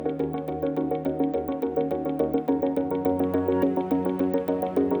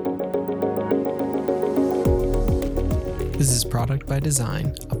This is Product by Design,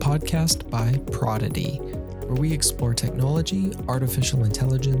 a podcast by Prodity, where we explore technology, artificial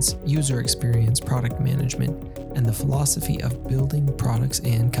intelligence, user experience, product management, and the philosophy of building products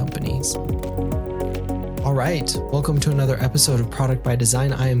and companies. All right, welcome to another episode of Product by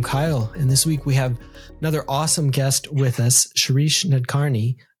Design. I am Kyle, and this week we have another awesome guest with us, Shirish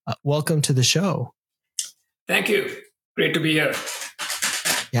Nadkarni. Welcome to the show. Thank you. Great to be here.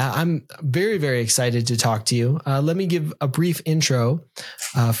 Yeah, I'm very, very excited to talk to you. Let me give a brief intro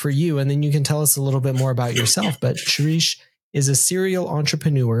for you, and then you can tell us a little bit more about yourself. But Shirish is a serial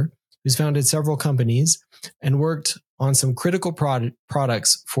entrepreneur who's founded several companies and worked on some critical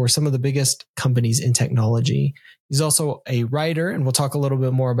products for some of the biggest companies in technology. He's also a writer, and we'll talk a little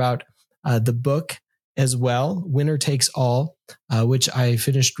bit more about the book as well, Winner Takes All, which I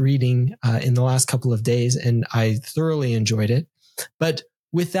finished reading in the last couple of days, and I thoroughly enjoyed it. But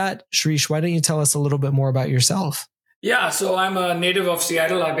with that, Shirish, why don't you tell us a little bit more about yourself? Yeah, so I'm a native of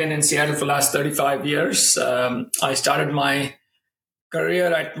Seattle. I've been in Seattle for the last 35 years. I started my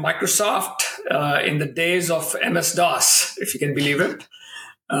career at Microsoft in the days of MS-DOS, if you can believe it.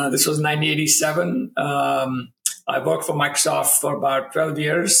 This was 1987. I worked for Microsoft for about 12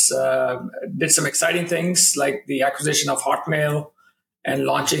 years, did some exciting things like the acquisition of Hotmail and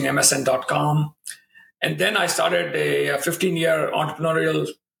launching MSN.com. And then I started a 15-year entrepreneurial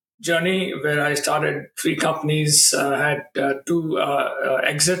journey where I started 3 companies, had 2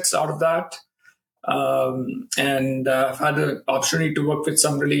 exits out of that, and I've had the opportunity to work with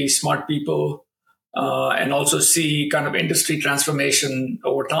some really smart people and also see kind of industry transformation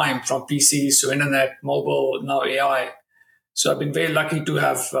over time from PCs to internet, mobile, now AI. So I've been very lucky to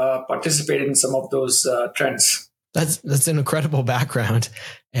have participated in some of those trends. That's an incredible background,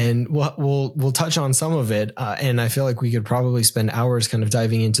 and we'll touch on some of it. And I feel like we could probably spend hours kind of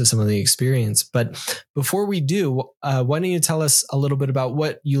diving into some of the experience. But before we do, why don't you tell us a little bit about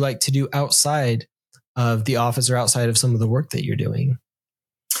what you like to do outside of the office or outside of some of the work that you're doing?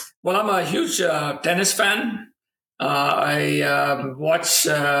 Well, I'm a huge tennis fan. I watch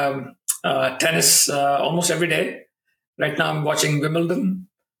tennis almost every day. Right now, I'm watching Wimbledon,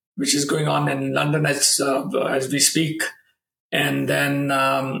 which is going on in London as we speak. And then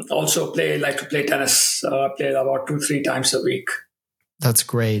also like to play tennis. Play about 2-3 times a week. That's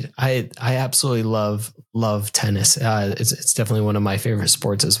great. I absolutely love tennis. It's definitely one of my favorite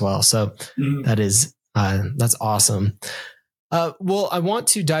sports as well. So that's awesome. Well, I want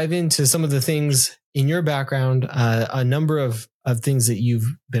to dive into some of the things in your background, a number of things that you've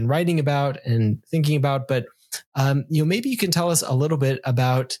been writing about and thinking about, but maybe you can tell us a little bit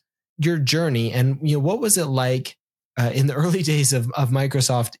about your journey and what was it like in the early days of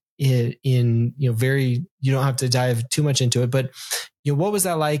Microsoft in very, you don't have to dive too much into it, but what was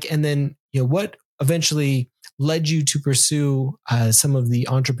that like? And then what eventually led you to pursue some of the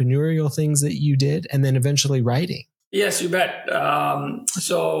entrepreneurial things that you did and then eventually writing? Yes, you bet.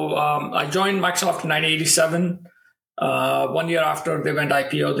 So I joined Microsoft in 1987. 1 year after they went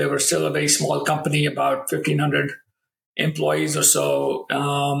IPO, they were still a very small company, about 1,500 employees or so.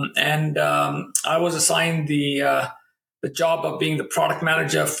 And I was assigned the job of being the product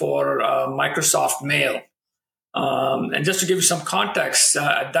manager for Microsoft Mail. And just to give you some context,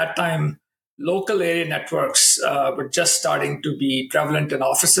 at that time, local area networks were just starting to be prevalent in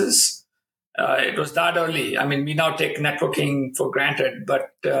offices. It was that early. I mean, we now take networking for granted,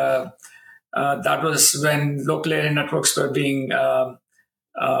 but that was when local area networks were being,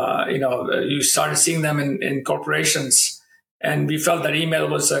 you started seeing them in corporations. And we felt that email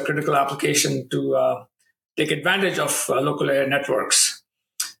was a critical application to take advantage of local area networks.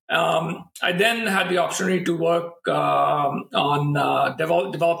 I then had the opportunity to work on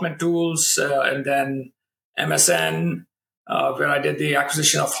development tools and then MSN, where I did the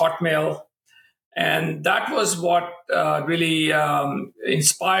acquisition of Hotmail. And that was what really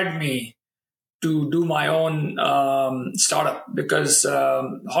inspired me to do my own startup, because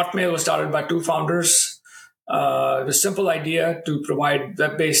Hotmail was started by 2 founders. The simple idea to provide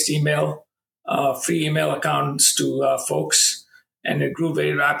web-based email, free email accounts to folks, and it grew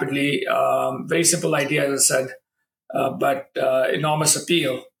very rapidly. Very simple idea, as I said, but enormous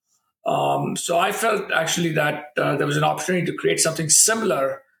appeal. So I felt actually that there was an opportunity to create something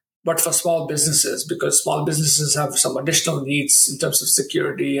similar, but for small businesses, because small businesses have some additional needs in terms of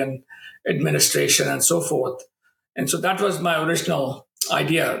security and administration and so forth. And so that was my original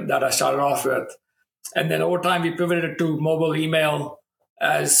idea that I started off with. And then over time, we pivoted to mobile email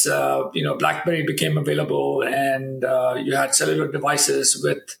as, BlackBerry became available and you had cellular devices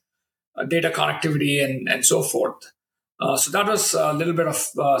with data connectivity and so forth. So that was a little bit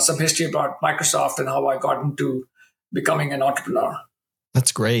of some history about Microsoft and how I got into becoming an entrepreneur.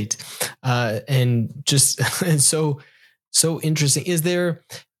 That's great. And just, and so interesting. Is there,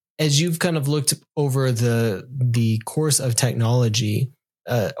 as you've kind of looked over the course of technology,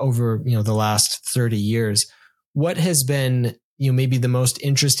 over, the last 30 years, what has been, maybe the most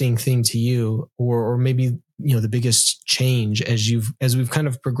interesting thing to you, or maybe, the biggest change as we've kind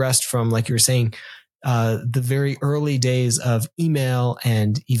of progressed from, like you were saying, the very early days of email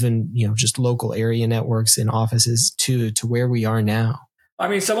and even, just local area networks and offices to where we are now? I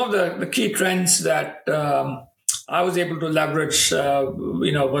mean, some of the key trends that I was able to leverage,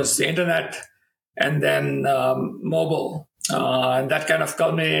 was the internet and then mobile. And that kind of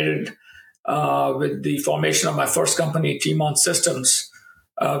culminated with the formation of my first company, Timon Systems,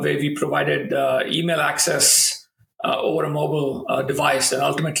 where we provided email access over a mobile device and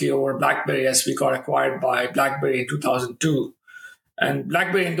ultimately over BlackBerry, as we got acquired by BlackBerry in 2002. And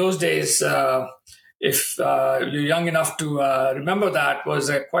BlackBerry in those days, if you're young enough to remember that,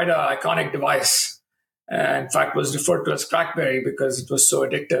 was quite an iconic device. In fact, was referred to as Crackberry because it was so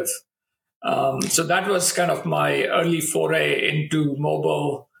addictive. So that was kind of my early foray into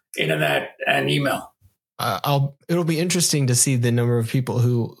mobile, internet, and email. It'll be interesting to see the number of people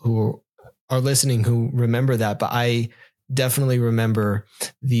who are listening who remember that, but I definitely remember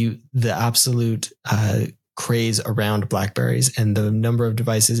the absolute craze around BlackBerries and the number of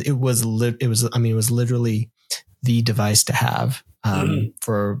devices. It was literally the device to have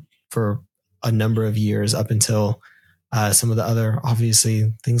for a number of years, up until some of the other,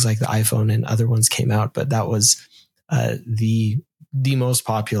 obviously, things like the iPhone and other ones came out. But that was the most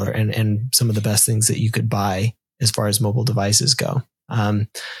popular and some of the best things that you could buy as far as mobile devices go.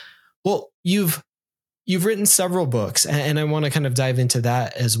 Well, you've written several books, and I want to kind of dive into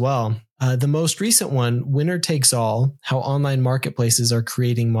that as well. The most recent one, Winner Takes All: How Online Marketplaces Are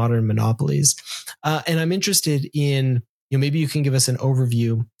Creating Modern Monopolies. And I'm interested in, maybe you can give us an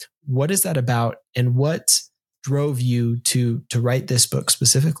overview. What is that about, and what drove you to write this book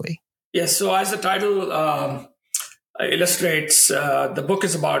specifically? Yes. So as the title illustrates, the book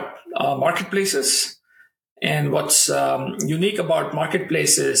is about marketplaces. And what's unique about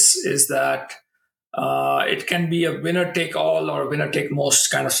marketplaces is that it can be a winner take all or winner take most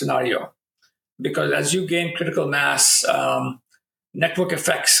kind of scenario. Because as you gain critical mass, network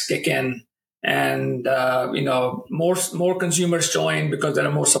effects kick in, and more consumers join because there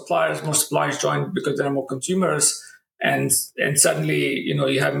are more suppliers join because there are more consumers, and suddenly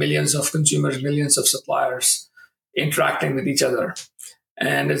you have millions of consumers, millions of suppliers interacting with each other.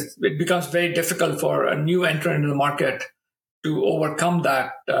 And it becomes very difficult for a new entrant into the market to overcome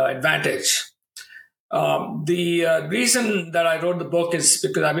that advantage. The reason that I wrote the book is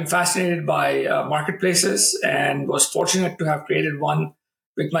because I've been fascinated by marketplaces and was fortunate to have created one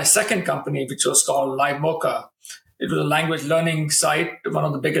with my second company, which was called LiveMocha. It was a language learning site, one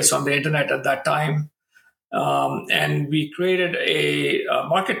of the biggest on the internet at that time. And we created a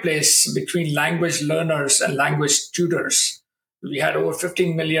marketplace between language learners and language tutors. We had over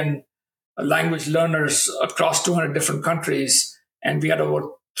 15 million language learners across 200 different countries, and we had over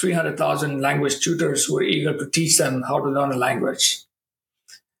 300,000 language tutors who were eager to teach them how to learn a language.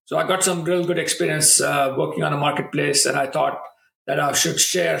 So I got some real good experience working on a marketplace, and I thought that I should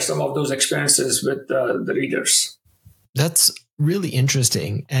share some of those experiences with the readers. That's really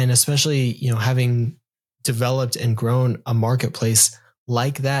interesting, and especially having developed and grown a marketplace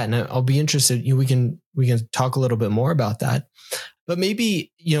like that. And I'll be interested. We can talk a little bit more about that. But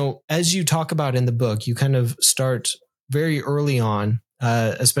maybe as you talk about in the book, you kind of start very early on,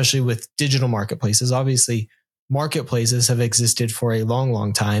 especially with digital marketplaces. Obviously, marketplaces have existed for a long,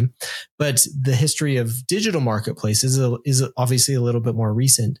 long time, but the history of digital marketplaces is obviously a little bit more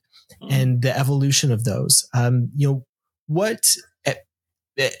recent, and the evolution of those. What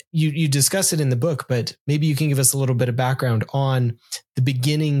you discuss it in the book, but maybe you can give us a little bit of background on the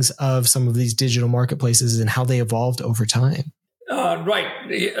beginnings of some of these digital marketplaces and how they evolved over time. Right.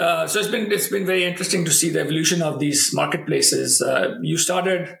 So it's been very interesting to see the evolution of these marketplaces. You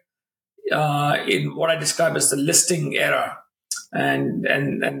started in what I describe as the listing era, and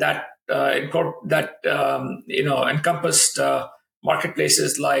that encompassed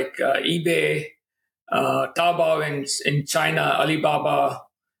marketplaces like eBay, Taobao in China, Alibaba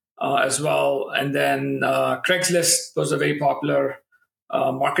as well, and then Craigslist was a very popular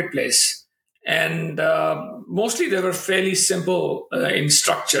marketplace. And mostly they were fairly simple in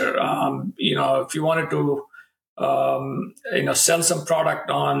structure. If you wanted to, sell some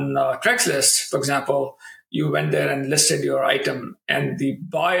product on Craigslist, for example, you went there and listed your item, and the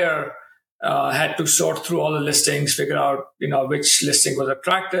buyer had to sort through all the listings, figure out, which listing was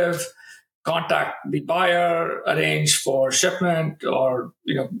attractive, contact the buyer, arrange for shipment, or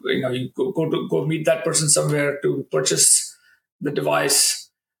you go meet that person somewhere to purchase the device,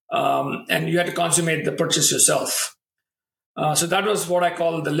 and you had to consummate the purchase yourself. So that was what I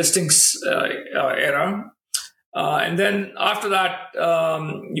call the listings era. And then after that,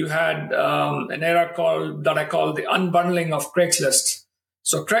 you had an era that I call the unbundling of Craigslist.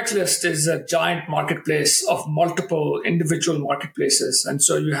 So Craigslist is a giant marketplace of multiple individual marketplaces. And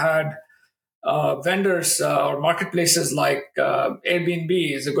so you had vendors or marketplaces like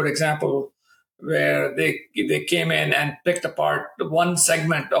Airbnb is a good example, where they came in and picked apart one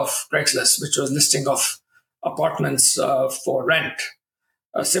segment of Craigslist, which was listing of apartments for rent.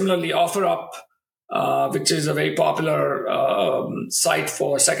 Similarly, OfferUp, which is a very popular site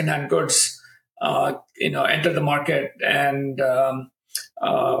for secondhand goods, entered the market and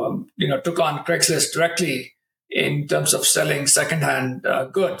took on Craigslist directly in terms of selling secondhand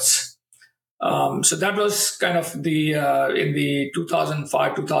goods. So that was kind of in the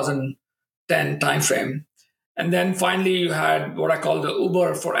 2005, 2010 timeframe. And then finally, you had what I call the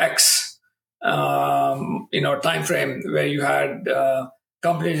Uber for X, timeframe, where you had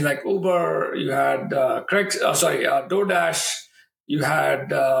companies like Uber, you had DoorDash, you had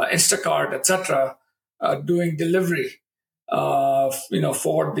Instacart, etc., doing delivery, for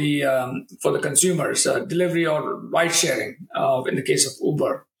the consumers, delivery or ride sharing in the case of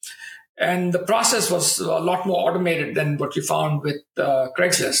Uber. And the process was a lot more automated than what you found with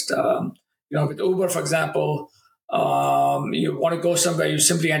Craigslist. With Uber, for example, you want to go somewhere, you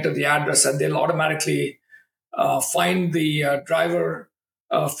simply enter the address and they'll automatically find the driver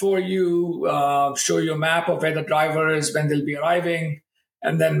for you, show you a map of where the driver is, when they'll be arriving.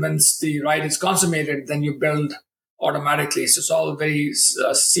 And then once the ride is consummated, then you build automatically. So it's all a very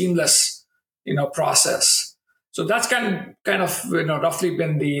seamless, process. So that's kind of roughly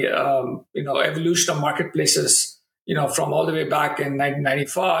been the evolution of marketplaces, from all the way back in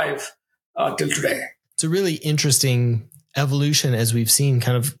 1995 till today. It's a really interesting evolution, as we've seen,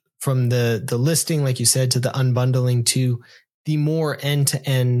 kind of from the listing, like you said, to the unbundling to the more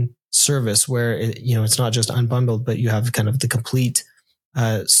end-to-end service, where it's not just unbundled, but you have kind of the complete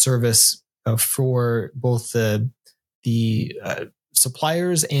service for both the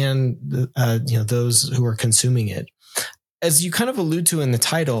suppliers and those who are consuming it. As you kind of allude to in the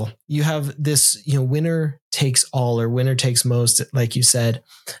title, you have this winner takes all or winner takes most, like you said,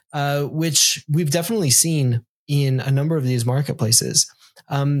 which we've definitely seen in a number of these marketplaces.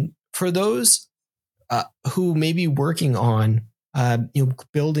 For those who may be working on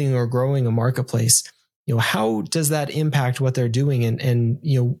building or growing a marketplace, how does that impact what they're doing,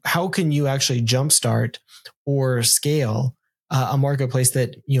 and how can you actually jumpstart or scale a marketplace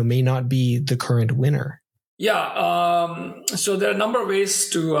that may not be the current winner? Yeah, so there are a number of ways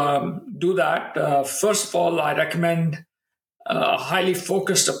to do that. First of all, I recommend a highly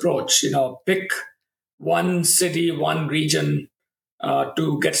focused approach. Pick one city, one region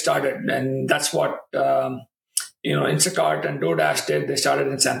to get started, and that's what Instacart and DoorDash did. They started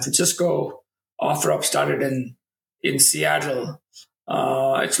in San Francisco. OfferUp started in Seattle.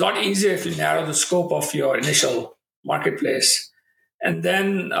 It's a lot easier if you narrow the scope of your initial marketplace. And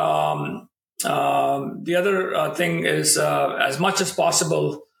then the other thing is, as much as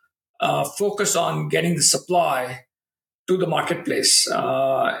possible, focus on getting the supply to the marketplace.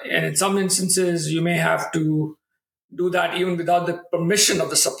 And in some instances, you may have to do that even without the permission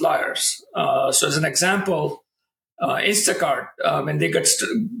of the suppliers. So as an example, Instacart, when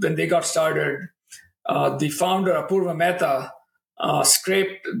they got started, the founder, Apurva Mehta,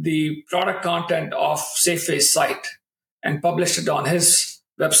 scraped the product content off Safeway's site and published it on his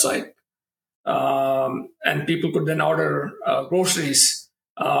website. And people could then order groceries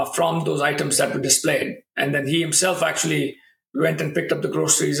from those items that were displayed. And then he himself actually went and picked up the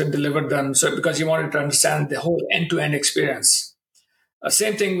groceries and delivered them. So because he wanted to understand the whole end-to-end experience.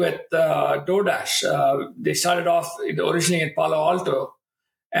 Same thing with DoorDash. They started off originally in Palo Alto,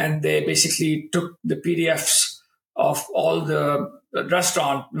 and they basically took the PDFs of all the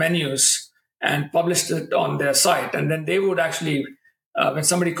restaurant menus and published it on their site. And then they would actually, when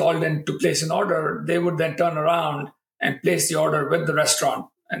somebody called in to place an order, they would then turn around and place the order with the restaurant.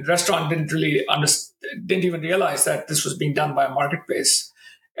 And the restaurant didn't even realize that this was being done by a marketplace.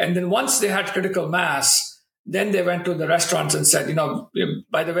 And then once they had critical mass, then they went to the restaurants and said,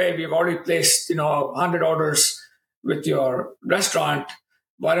 by the way, we've already placed, 100 orders with your restaurant.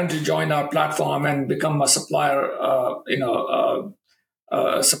 Why don't you join our platform and become a supplier,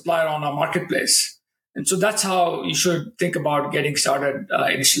 supplier on our marketplace? And so that's how you should think about getting started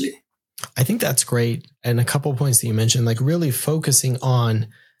initially. I think that's great. And a couple of points that you mentioned, like really focusing on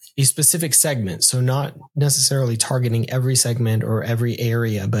a specific segment. So not necessarily targeting every segment or every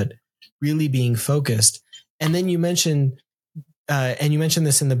area, but really being focused. And then you mentioned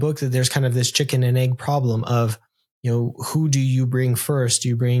this in the book, that there's kind of this chicken and egg problem of, who do you bring first? Do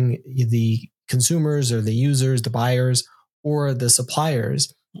you bring the consumers or the users, the buyers, or the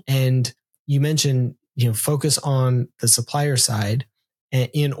suppliers? And you mentioned, focus on the supplier side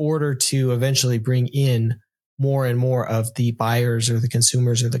in order to eventually bring in more and more of the buyers or the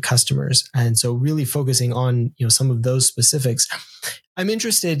consumers or the customers. And so really focusing on, some of those specifics. I'm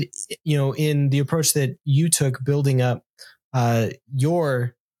interested, in the approach that you took building up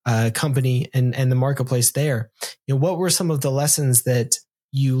your company and the marketplace there. What were some of the lessons that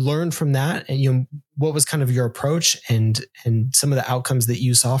you learned from that? And what was kind of your approach and some of the outcomes that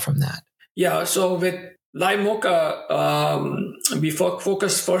you saw from that? Yeah. So with Live Mocha, we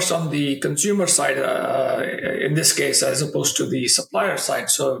focus first on the consumer side, in this case, as opposed to the supplier side.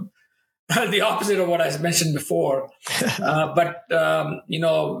 So the opposite of what I mentioned before. But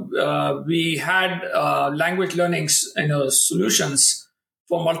we had language learning, solutions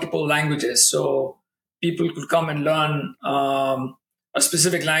for multiple languages. So people could come and learn a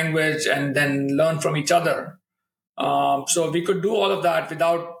specific language and then learn from each other. So we could do all of that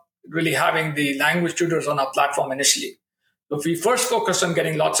without really having the language tutors on our platform initially. So we first focused on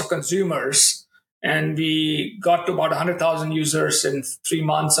getting lots of consumers, and we got to about 100,000 users in 3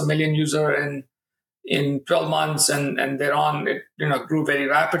 months, 1 million user in 12 months, and thereon it grew very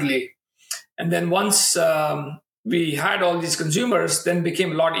rapidly. And then once we had all these consumers, then it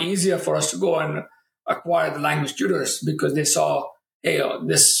became a lot easier for us to go and acquire the language tutors, because they saw, hey,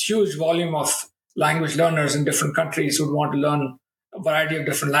 this huge volume of language learners in different countries who would want to learn a variety of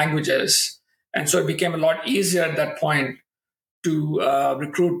different languages. And so it became a lot easier at that point to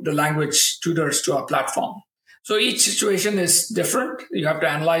recruit the language tutors to our platform. So each situation is different. You have to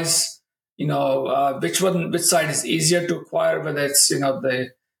analyze, which side is easier to acquire, whether it's, the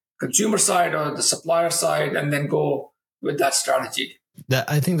consumer side or the supplier side, and then go with that strategy.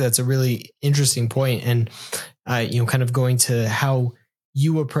 I think that's a really interesting point. And, kind of going to how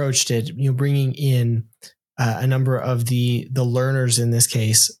you approached it, bringing in a number of the learners in this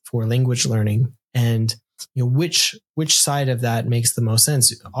case for language learning, and which side of that makes the most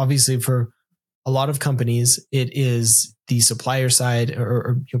sense. Obviously, for a lot of companies, it is the supplier side,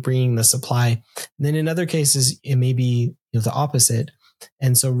 or bringing the supply. And then in other cases, it may be the opposite.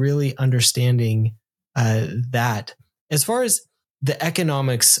 And so really understanding that. As far as the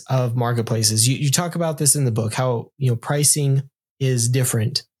economics of marketplaces, you talk about this in the book, how pricing is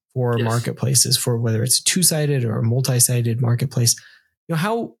different for marketplaces, for whether it's a two-sided or a multi-sided marketplace.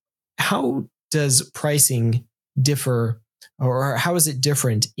 How does pricing differ, or how is it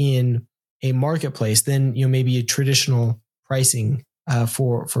different in a marketplace than maybe a traditional pricing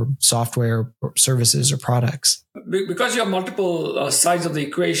for software or services or products? Because you have multiple sides of the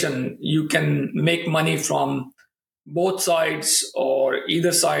equation, you can make money from both sides, or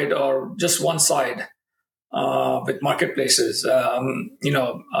either side, or just one side. With marketplaces,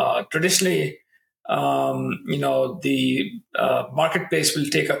 traditionally, the marketplace will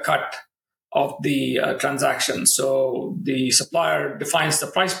take a cut of the transaction. So the supplier defines the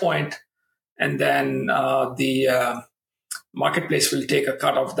price point, and then the marketplace will take a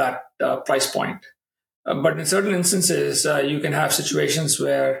cut of that price point. But in certain instances, you can have situations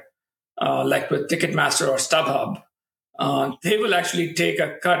where, like with Ticketmaster or StubHub, they will actually take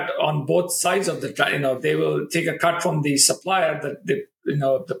a cut on both sides of the, they will take a cut from the supplier,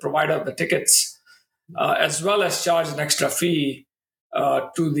 the provider of the tickets, as well as charge an extra fee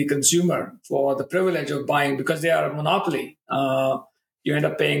to the consumer for the privilege of buying, because they are a monopoly. You end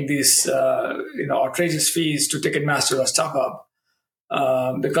up paying these, outrageous fees to Ticketmaster or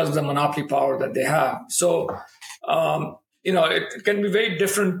StubHub because of the monopoly power that they have. So, it can be very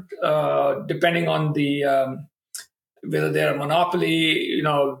different depending on the whether they're a monopoly,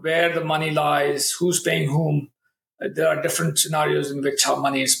 where the money lies, who's paying whom. There are different scenarios in which how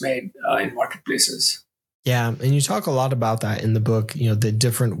money is made in marketplaces. Yeah. And you talk a lot about that in the book, the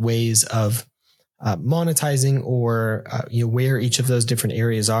different ways of monetizing, or, where each of those different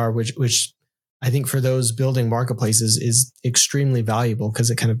areas are, which I think for those building marketplaces is extremely valuable, because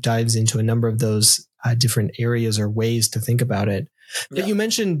it kind of dives into a number of those different areas or ways to think about it. But you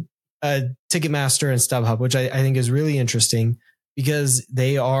mentioned Ticketmaster and StubHub, which I think is really interesting, because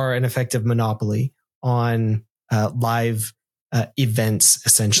they are an effective monopoly on live events,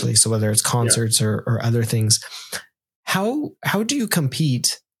 essentially. So whether it's concerts or other things, how do you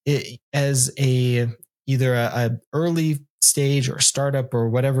compete as either a early stage or startup or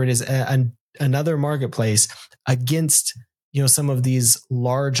whatever it is, another marketplace against some of these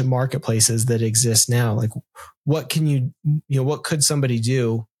large marketplaces that exist now? Like, what can what could somebody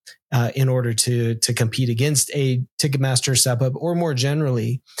do in order to compete against a Ticketmaster, StubHub, or more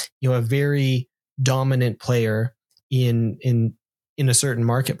generally, a very dominant player in a certain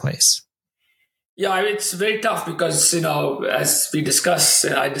marketplace? Yeah, it's very tough because, as I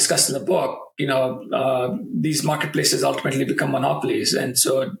discussed in the book, these marketplaces ultimately become monopolies. And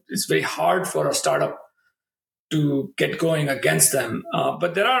so it's very hard for a startup to get going against them.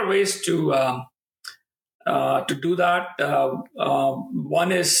 But there are ways to do that.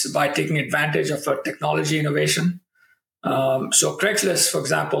 One is by taking advantage of a technology innovation. So Craigslist, for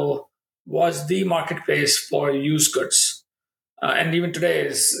example, was the marketplace for used goods. And even today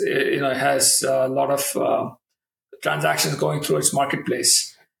has a lot of transactions going through its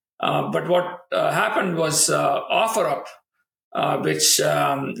marketplace. But what happened was OfferUp, which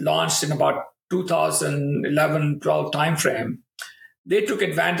launched in about 2011-12 timeframe. They took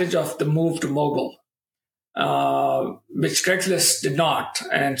advantage of the move to mobile, which Craigslist did not.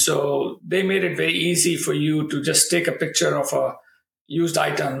 And so they made it very easy for you to just take a picture of a used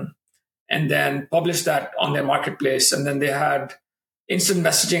item and then publish that on their marketplace. And then they had instant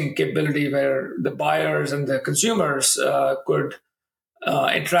messaging capability where the buyers and the consumers could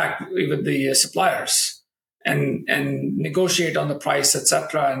interact with the suppliers and negotiate on the price,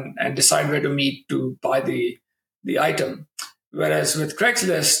 etc., and decide where to meet to buy the item. Whereas with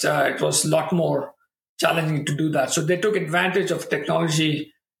Craigslist, it was a lot more challenging to do that. So they took advantage of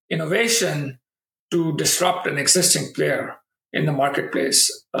technology innovation to disrupt an existing player in the marketplace.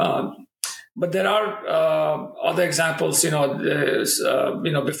 But there are other examples. Before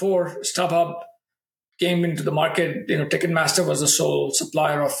StubHub came into the market, Ticketmaster was the sole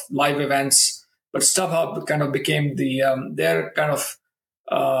supplier of live events, but StubHub kind of became their kind of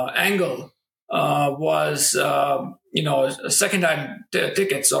angle was second-hand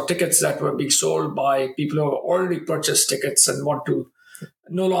tickets or tickets that were being sold by people who already purchased tickets and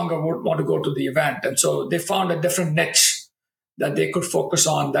no longer want to go to the event, and so they found a different niche that they could focus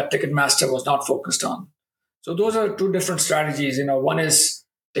on that Ticketmaster was not focused on. So those are two different strategies. One is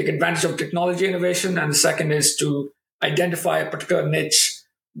take advantage of technology innovation, and the second is to identify a particular niche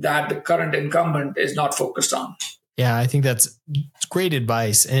that the current incumbent is not focused on. Yeah, I think that's great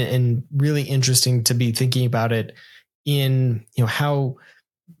advice and really interesting to be thinking about it in, how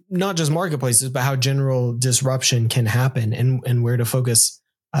not just marketplaces, but how general disruption can happen and where to focus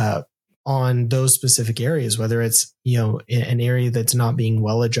on those specific areas, whether it's, an area that's not being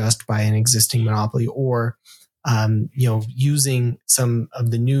well addressed by an existing monopoly or, using some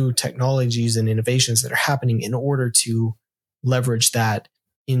of the new technologies and innovations that are happening in order to leverage that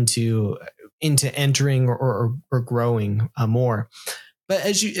into entering or growing more. But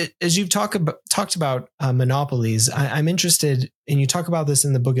as you've talked about monopolies, I'm interested, and you talk about this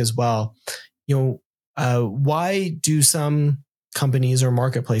in the book as well. Why do some companies or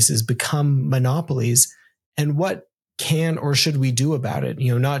marketplaces become monopolies, and what can or should we do about it?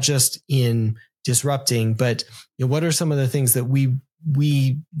 Not just in disrupting, but what are some of the things that we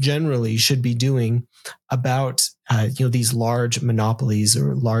generally should be doing about these large monopolies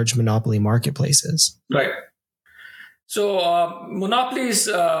or large monopoly marketplaces? Right. So monopolies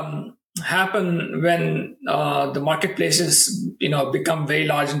happen when the marketplaces become very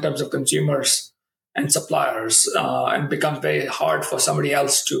large in terms of consumers and suppliers, and becomes very hard for somebody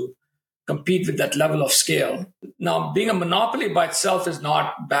else to compete with that level of scale. Now, being a monopoly by itself is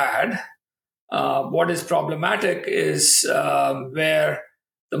not bad. What is problematic is where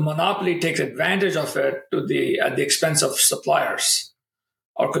the monopoly takes advantage of it at the expense of suppliers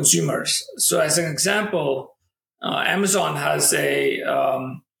or consumers. So, as an example, Amazon has a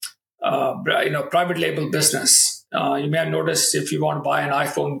private label business. You may have noticed if you want to buy an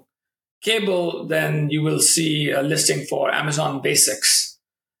iPhone cable, then you will see a listing for Amazon Basics,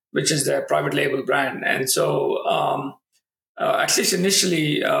 which is their private label brand. And so, at least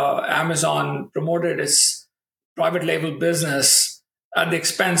initially, Amazon promoted its private label business at the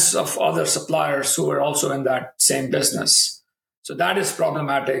expense of other suppliers who were also in that same business. So that is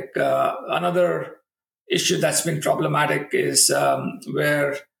problematic. Another issue that's been problematic is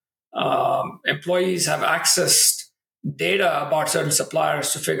where employees have accessed data about certain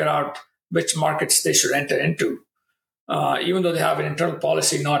suppliers to figure out which markets they should enter into, even though they have an internal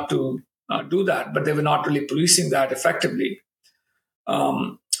policy not to do that, but they were not really policing that effectively.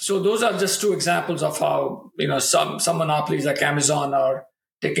 So those are just two examples of how some monopolies like Amazon are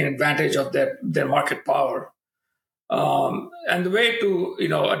taking advantage of their market power. And the way to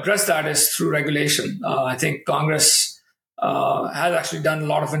address that is through regulation. I think Congress has actually done a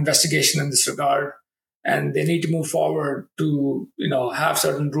lot of investigation in this regard. and they need to move forward to have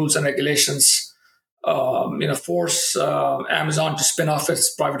certain rules and regulations. Force Amazon to spin off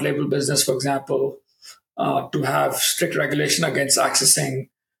its private label business, for example, to have strict regulation against accessing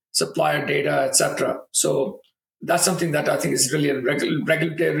supplier data, etc. So that's something that I think is really a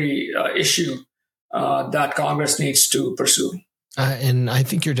regulatory issue that Congress needs to pursue. And I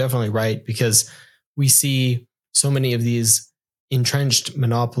think you're definitely right, because we see so many of these entrenched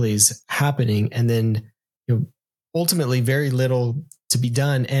monopolies happening, and then ultimately very little to be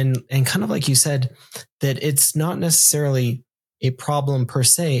done. And kind of like you said, that it's not necessarily a problem per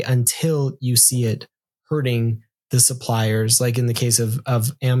se until you see it hurting the suppliers, like in the case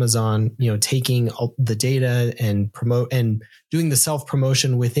of Amazon, taking the data and promote and doing the self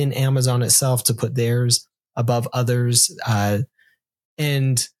promotion within Amazon itself to put theirs above others,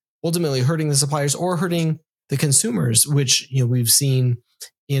 and ultimately hurting the suppliers or hurting the consumers, which we've seen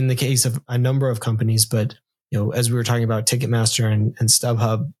in the case of a number of companies. But as we were talking about Ticketmaster and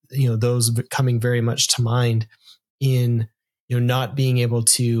StubHub, those coming very much to mind in not being able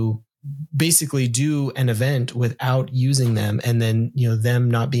to basically do an event without using them, and then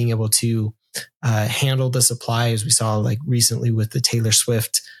them not being able to handle the supply, as we saw like recently with the Taylor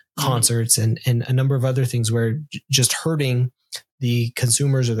Swift concerts and a number of other things, where just hurting the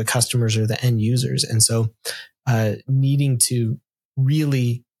consumers or the customers or the end users. And so needing to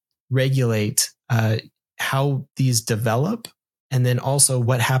really regulate how these develop, and then also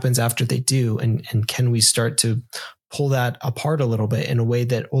what happens after they do, and can we start to pull that apart a little bit in a way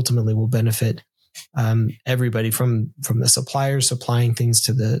that ultimately will benefit everybody, from the suppliers supplying things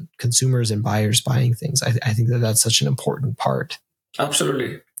to the consumers and buyers buying things. I think that that's such an important part.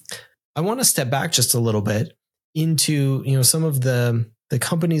 Absolutely. I want to step back just a little bit into some of the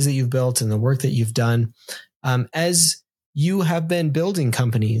companies that you've built and the work that you've done, as you have been building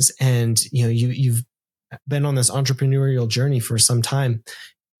companies, and you've been on this entrepreneurial journey for some time.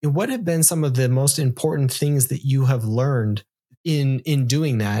 What have been some of the most important things that you have learned in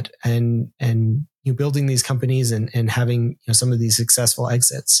doing that, and building these companies and having some of these successful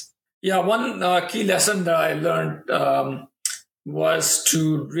exits? Yeah, one key lesson that I learned was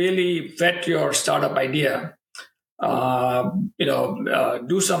to really vet your startup idea.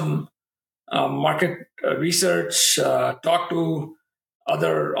 Do some market research, talk to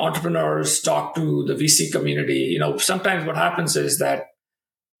other entrepreneurs, talk to the VC community. Sometimes what happens is that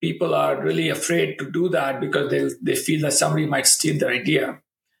people are really afraid to do that because they feel that somebody might steal their idea.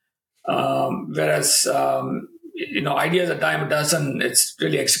 Whereas, ideas a dime a dozen, it's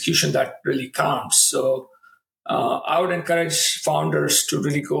really execution that really counts. So I would encourage founders to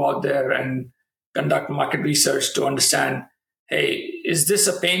really go out there and conduct market research to understand, hey, is this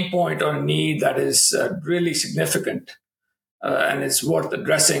a pain point or a need that is really significant and it's worth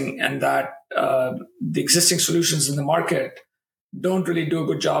addressing, and that the existing solutions in the market don't really do a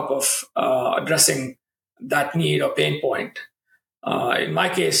good job of addressing that need or pain point. In my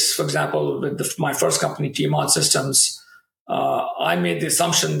case, for example, with my first company, Timon Systems, I made the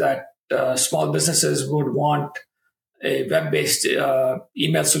assumption that small businesses would want a web-based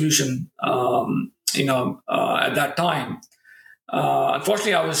email solution, at that time.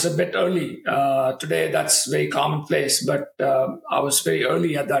 Unfortunately, I was a bit early. Today, that's very commonplace, but I was very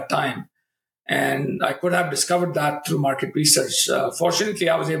early at that time. And I could have discovered that through market research. Fortunately,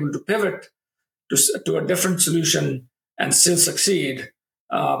 I was able to pivot to a different solution and still succeed.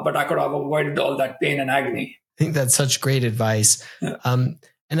 But I could have avoided all that pain and agony. I think that's such great advice. Yeah.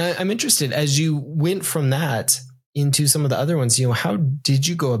 And I'm interested, as you went from that into some of the other ones, how did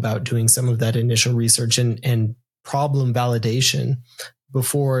you go about doing some of that initial research and problem validation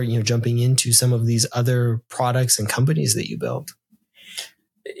before, jumping into some of these other products and companies that you built?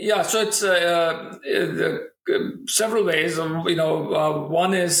 Yeah, so it's several ways.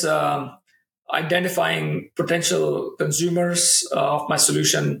 One is identifying potential consumers of my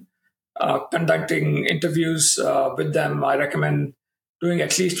solution, conducting interviews with them. I recommend doing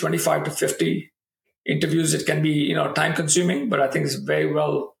at least 25 to 50 interviews. It can be, time consuming, but I think it's very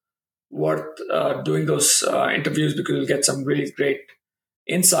well worth doing those interviews because you'll get some really great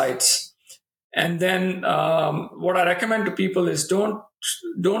insights. And then what I recommend to people is don't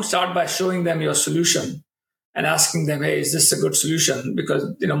start by showing them your solution and asking them, hey, is this a good solution? Because,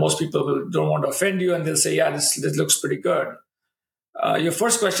 most people don't want to offend you and they'll say, yeah, this looks pretty good. Your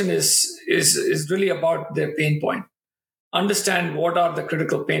first question is really about their pain point. Understand what are the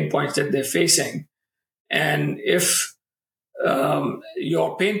critical pain points that they're facing. And if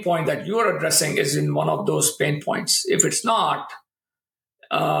your pain point that you're addressing is in one of those pain points, if it's not,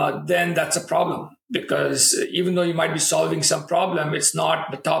 then that's a problem. Because even though you might be solving some problem, it's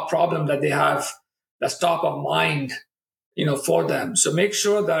not the top problem that they have that's top of mind, for them. So make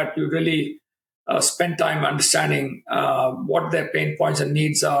sure that you really spend time understanding what their pain points and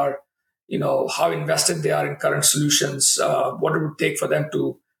needs are, how invested they are in current solutions, what it would take for them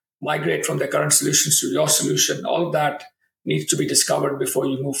to migrate from their current solutions to your solution. All of that needs to be discovered before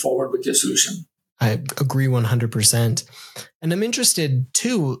you move forward with your solution. I agree 100%. And I'm interested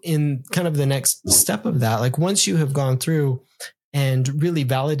too in kind of the next step of that. Like once you have gone through and really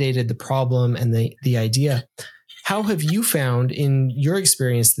validated the problem and the idea, how have you found in your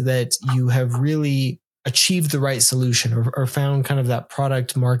experience that you have really achieved the right solution or found kind of that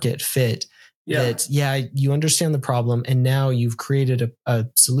product market fit? That, you understand the problem and now you've created a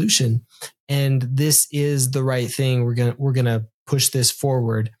solution and this is the right thing. We're going to push this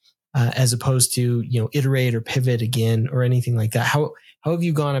forward. As opposed to, iterate or pivot again or anything like that. How have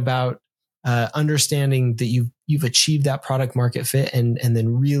you gone about understanding that you've achieved that product market fit and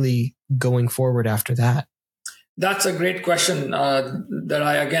then really going forward after that? That's a great question that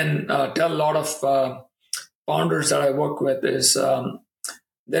I, again, tell a lot of founders that I work with is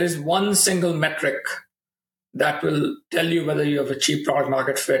there is one single metric that will tell you whether you have achieved product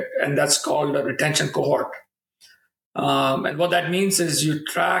market fit, and that's called a retention cohort. And what that means is you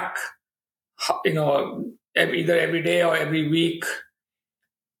track, either every day or every week.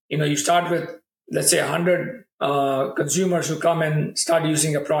 You start with, let's say, 100 consumers who come and start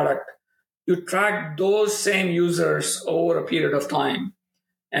using a product. You track those same users over a period of time,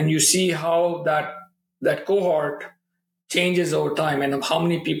 and you see how that cohort changes over time and how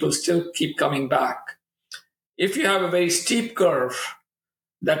many people still keep coming back. If you have a very steep curve,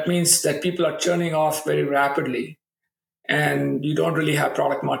 that means that people are churning off very rapidly, and you don't really have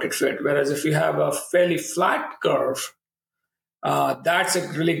product market fit. Whereas if you have a fairly flat curve, that's a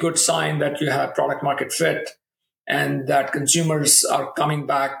really good sign that you have product market fit and that consumers are coming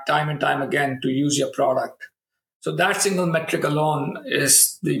back time and time again to use your product. So that single metric alone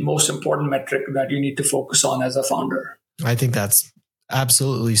is the most important metric that you need to focus on as a founder. I think that's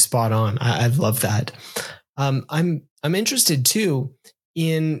absolutely spot on. I love that. I'm interested too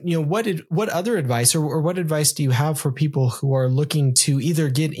in, what other advice or what advice do you have for people who are looking to either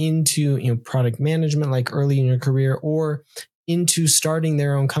get into, product management, like early in your career, or into starting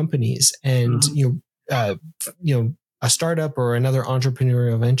their own companies and, a startup or another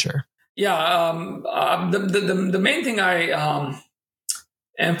entrepreneurial venture? Yeah. The main thing I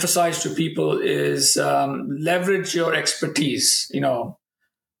emphasize to people is leverage your expertise. The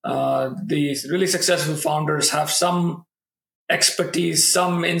really successful founders have some expertise,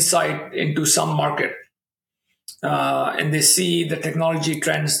 some insight into some market. And they see the technology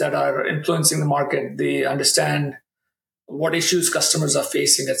trends that are influencing the market. They understand what issues customers are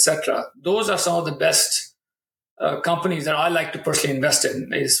facing, etc. Those are some of the best companies that I like to personally invest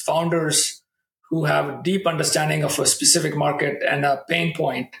in, is founders who have a deep understanding of a specific market and a pain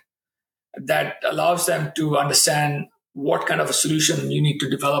point that allows them to understand what kind of a solution you need to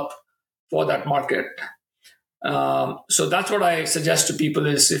develop for that market. So that's what I suggest to people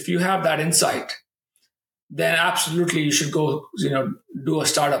is if you have that insight, then absolutely you should go, do a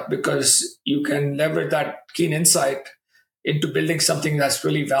startup, because you can leverage that keen insight into building something that's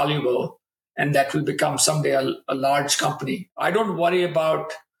really valuable and that will become someday a large company. I don't worry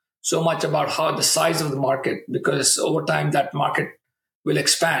so much about how the size of the market, because over time that market will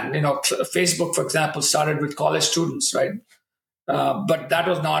expand. Facebook, for example, started with college students, right? But that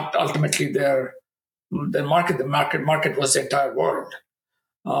was not ultimately their market. The market was the entire world.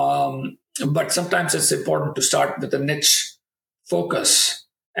 But sometimes it's important to start with a niche focus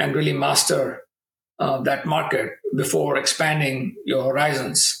and really master that market before expanding your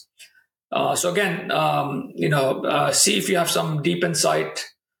horizons. So again, see if you have some deep insight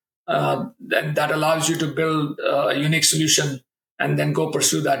that allows you to build a unique solution and then go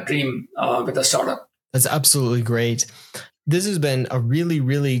pursue that dream with a startup. That's absolutely great. This has been a really,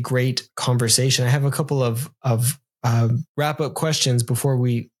 really great conversation. I have a couple of wrap-up questions before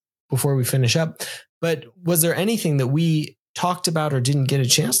we finish up. But was there anything that we talked about or didn't get a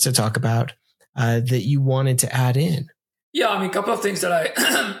chance to talk about that you wanted to add in? Yeah, a couple of things that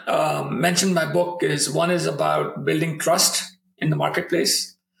I mentioned in my book one is about building trust in the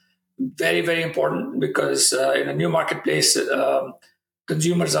marketplace. Very, very important, because in a new marketplace,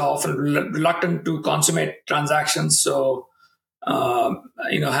 consumers are often reluctant to consummate transactions. So,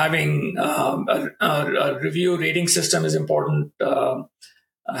 having a review rating system is important.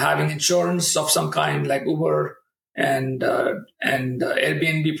 Having insurance of some kind like Uber and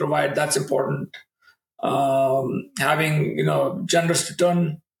Airbnb provide, that's important. Having generous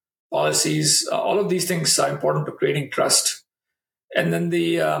return policies, all of these things are important to creating trust. And then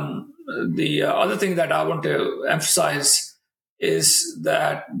the the other thing that I want to emphasize is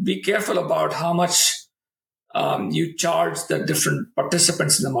that be careful about how much you charge the different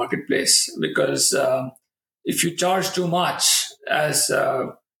participants in the marketplace, because if you charge too much, as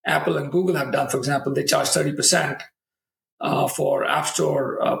Apple and Google have done, for example, they charge 30% for App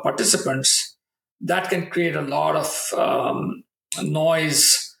Store participants. That can create a lot of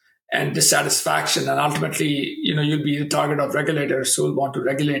noise and dissatisfaction, and ultimately, you'll be the target of regulators who will want to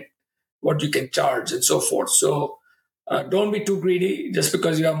regulate what you can charge and so forth. So don't be too greedy just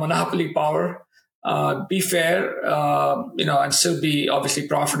because you have monopoly power. Be fair, and still be obviously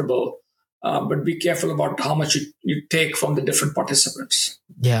profitable. But be careful about how much you take from the different participants.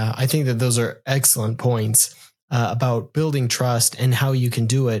 Yeah, I think that those are excellent points about building trust and how you can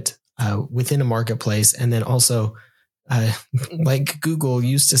do it within a marketplace. And then also, like Google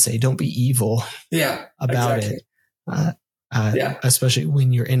used to say, don't be evil about exactly. it. Especially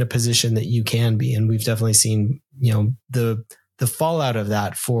when you're in a position that you can be. And we've definitely seen, the fallout of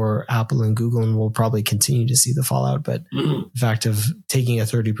that for Apple and Google, and we'll probably continue to see the fallout. But the fact of taking a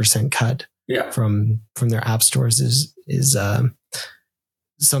 30% cut from their app stores is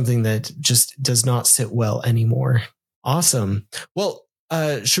something that just does not sit well anymore. Awesome. Well,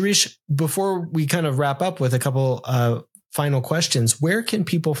 Shirish, before we kind of wrap up with a couple final questions, where can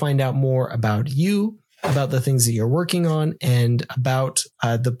people find out more about you, about the things that you're working on, and about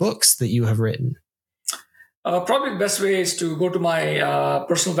the books that you have written? Probably the best way is to go to my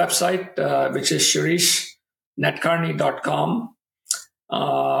personal website, which is shirishnetkarni.com.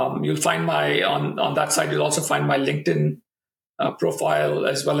 You'll find on that site, you'll also find my LinkedIn profile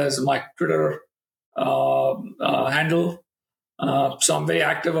as well as my Twitter handle. So I'm very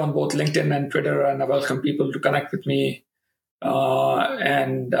active on both LinkedIn and Twitter, and I welcome people to connect with me.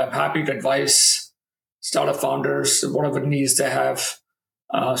 And I'm happy to advise startup founders, whatever needs they have.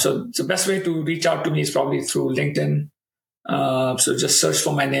 So the best way to reach out to me is probably through LinkedIn. So just search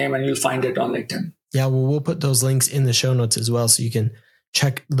for my name and you'll find it on LinkedIn. Yeah, well, we'll put those links in the show notes as well, so you can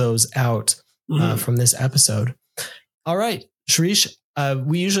check those out from this episode. All right, Shirish,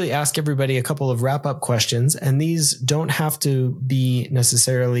 we usually ask everybody a couple of wrap-up questions, and these don't have to be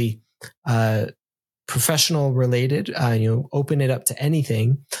necessarily professional related. Open it up to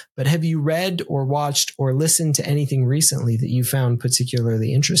anything. But have you read or watched or listened to anything recently that you found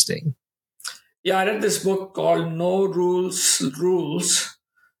particularly interesting? Yeah, I read this book called No Rules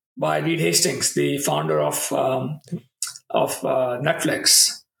by Reed Hastings, the founder of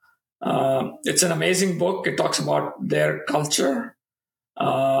Netflix. It's an amazing book. It talks about their culture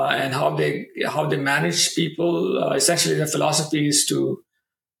and how they manage people. Essentially, their philosophy is to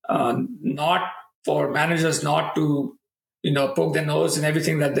not for managers not to poke their nose in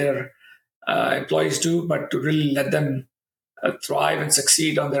everything that their employees do, but to really let them thrive and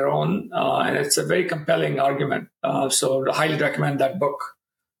succeed on their own. And it's a very compelling argument. So I highly recommend that book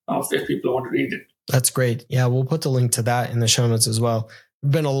if people want to read it. That's great. Yeah, we'll put the link to that in the show notes as well.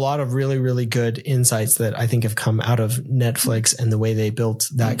 There've been a lot of really, really good insights that I think have come out of Netflix and the way they built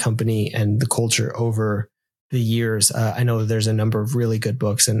that company and the culture over the years. I know there's a number of really good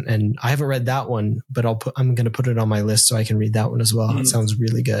books, and I haven't read that one, but I'm going to put it on my list so I can read that one as well. It sounds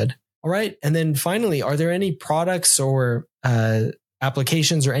really good. All right. And then finally, are there any products or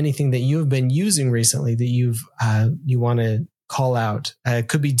applications or anything that you've been using recently that you want to call out? It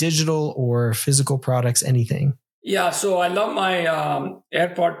could be digital or physical products, anything. Yeah. So I love my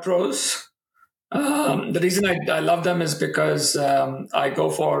AirPod Pros. The reason I love them is because I go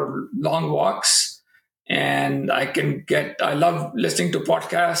for long walks. And I love listening to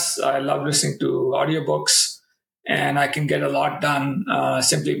podcasts. I love listening to audiobooks, and I can get a lot done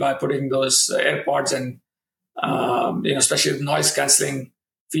simply by putting those AirPods in. Especially the noise canceling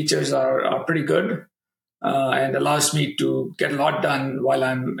features are pretty good and allows me to get a lot done while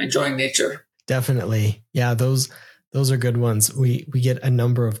I'm enjoying nature. Definitely. Yeah, those are good ones. We get a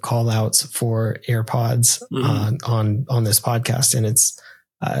number of call outs for AirPods on this podcast, and it's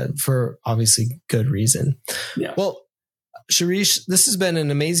for obviously good reason. Yeah. Well, Shirish, this has been an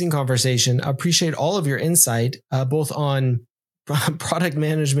amazing conversation. I appreciate all of your insight, both on product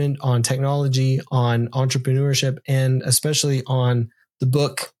management, on technology, on entrepreneurship, and especially on the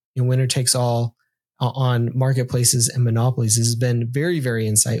book, Winner Takes All, on marketplaces and monopolies. This has been very, very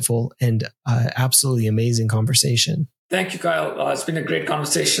insightful and absolutely amazing conversation. Thank you, Kyle. It's been a great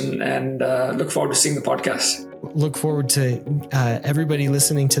conversation, and look forward to seeing the podcast. Look forward to everybody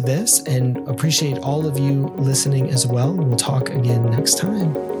listening to this, and appreciate all of you listening as well. We'll talk again next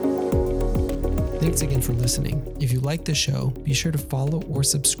time. Thanks again for listening. If you like the show, be sure to follow or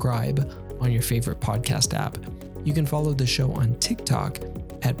subscribe on your favorite podcast app. You can follow the show on TikTok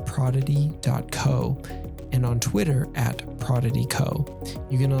at Prodity.co and on Twitter at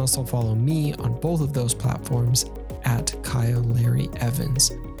ProdityCo. You can also follow me on both of those platforms at Kyle Larry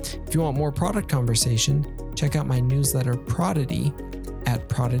Evans. If you want more product conversation, check out my newsletter Prodity at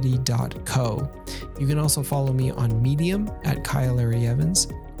Prodity.co. You can also follow me on Medium at Kyle Larry Evans,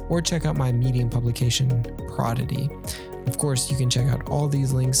 or check out my Medium publication Prodity. Of course, you can check out all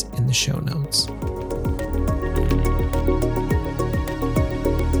these links in the show notes.